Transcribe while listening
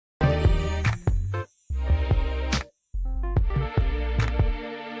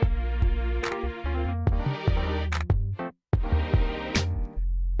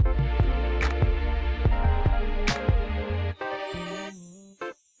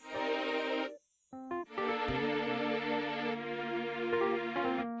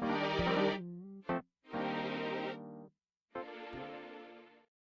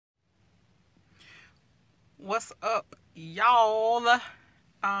What's up, y'all?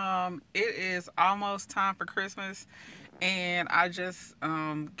 It is almost time for Christmas, and I just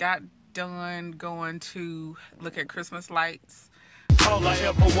got done going to look at Christmas lights. All I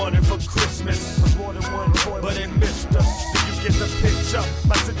ever wanted for Christmas was more than one toy, but it missed us. Do you get the picture?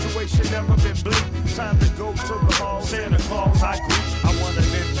 My situation never been bleak. Time to go to the mall. Santa Claus I greet. I want a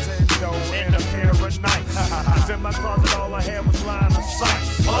Nintendo and a pair of Nikes. Cause in my closet all I had was line of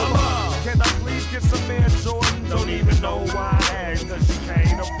sight. Mama, can I please get some Air Jordan? Don't even know why I asked, cause she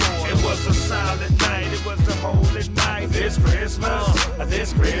can't afford. It was a silent night, it was a holy night. This Christmas,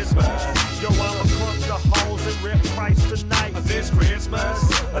 this Christmas. Yo, I'ma crunk the halls and rip Christ tonight. This Christmas,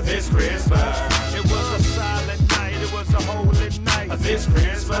 it was a silent night, it was a holy night. This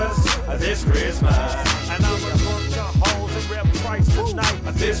Christmas, and I'ma crunk the halls and rip Christ tonight.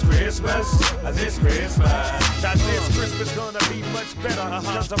 This Christmas. Now this Christmas gonna be much better.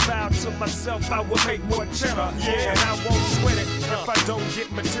 Cause I vowed to myself I will make more cheddar. Yeah, and I won't sweat it if I don't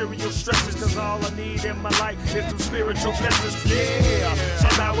get material stresses. Cause all I need in my life is some spiritual blessings. Yeah, so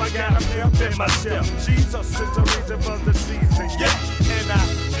now I got a pimp in myself. Jesus is the reason for the season. Yeah, and I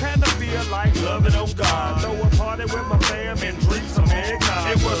kinda feel like loving on God. Throw a party with my fam and drink some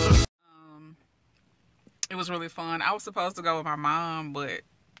eggnog. It was really fun. I was supposed to go with my mom, but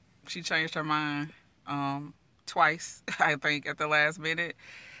she changed her mind twice, I think, at the last minute.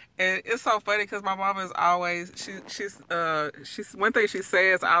 And it's so funny because my mom is always she's one thing she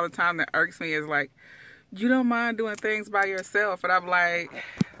says all the time that irks me is like, you don't mind doing things by yourself. And I'm like,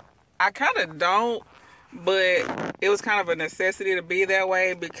 I kind of don't, but it was kind of a necessity to be that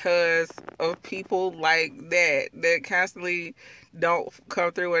way because of people like that constantly don't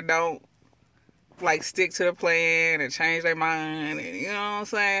come through and don't like stick to the plan and change their mind, and you know what I'm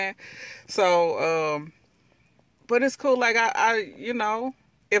saying. So but it's cool. Like I you know,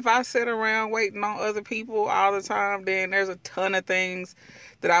 if I sit around waiting on other people all the time, then there's a ton of things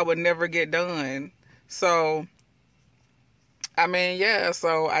that I would never get done. So I mean, yeah,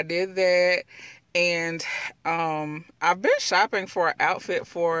 so I did that. And I've been shopping for an outfit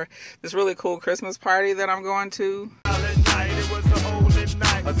for this really cool Christmas party that I'm going to.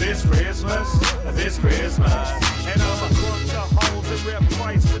 This Christmas, and I'ma crunk the holes and rip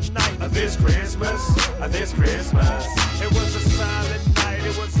Christ tonight. This Christmas, it was a silent night,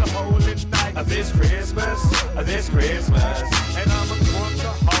 it was a holy night. This Christmas, and I'ma crunk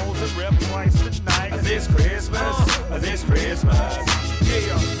the holes and rip Christ tonight. This Christmas,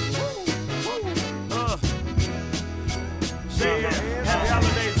 yeah. Happy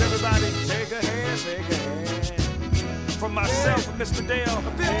holidays, everybody. Shake a hand, shake a hand. From myself and Mr. Dale,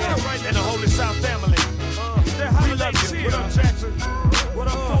 and the Holy South family. We love you. What up, Jackson? What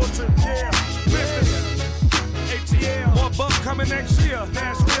up, Fulton? Yeah. Memphis. ATL. More bump coming next year.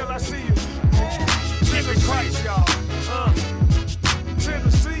 Nashville, I see you. Jimmy Christ, y'all.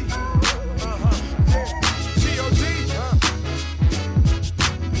 Tennessee. Yeah. G.O.D.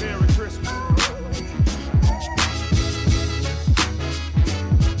 Merry Christmas.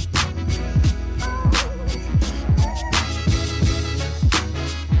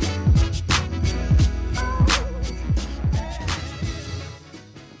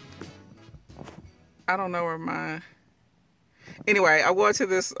 I don't know where mine. Anyway, I went to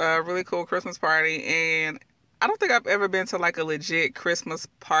this really cool Christmas party, and I don't think I've ever been to like a legit Christmas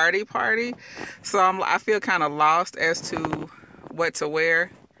party. So I feel kind of lost as to what to wear.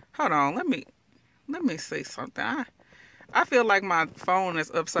 Hold on, let me say something. I feel like my phone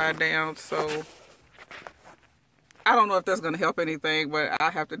is upside down, so I don't know if that's gonna help anything, but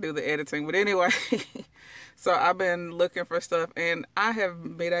I have to do the editing. But anyway. So I've been looking for stuff, and I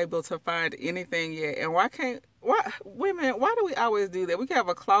haven't been able to find anything yet. And why women, why do we always do that? We can have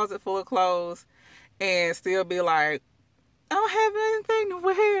a closet full of clothes and still be like, I don't have anything to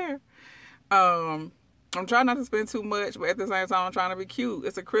wear. I'm trying not to spend too much, but at the same time, I'm trying to be cute.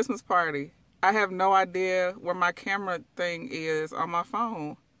 It's a Christmas party. I have no idea where my camera thing is on my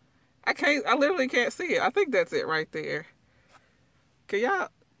phone. I literally can't see it. I think that's it right there. Can y'all?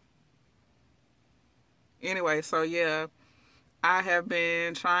 Anyway, so yeah, I have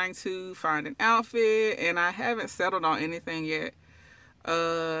been trying to find an outfit, and I haven't settled on anything yet.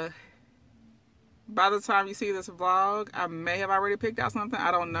 By the time you see this vlog, I may have already picked out something.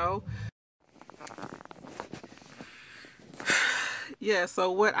 I don't know. Yeah, so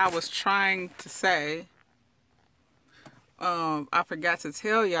what I was trying to say, I forgot to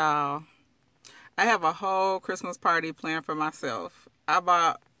tell y'all, I have a whole Christmas party planned for myself. I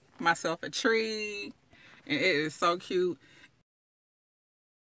bought myself a tree. And it is so cute.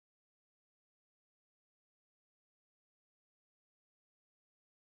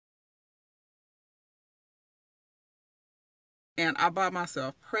 and I bought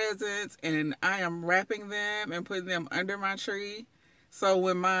myself presents, and I am wrapping them and putting them under my tree. So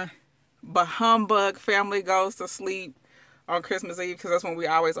when my humbug family goes to sleep on Christmas Eve, because that's when we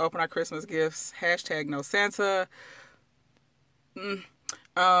always open our Christmas gifts, hashtag no Santa.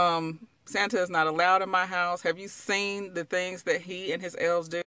 Santa is not allowed in my house. Have you seen the things that he and his elves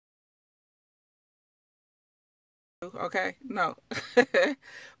do? Okay, no.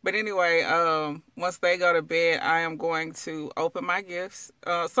 But anyway, once they go to bed, I am going to open my gifts.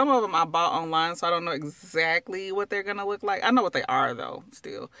 Some of them I bought online, so I don't know exactly what they're gonna look like. I know what they are though,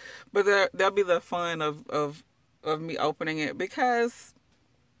 still. But there'll be the fun of me opening it, because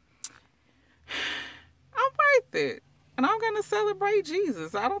I'm worth it. And I'm going to celebrate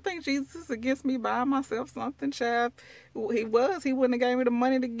Jesus. I don't think Jesus is against me buying myself something, child. He was. He wouldn't have gave me the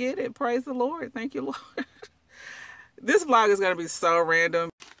money to get it. Praise the Lord. Thank you, Lord. This vlog is going to be so random.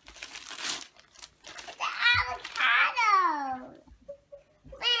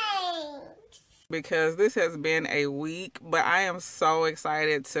 Because this has been a week, but I am so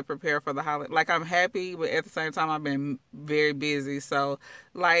excited to prepare for the holiday. Like, I'm happy, but at the same time, I've been very busy. So,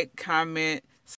 like, comment,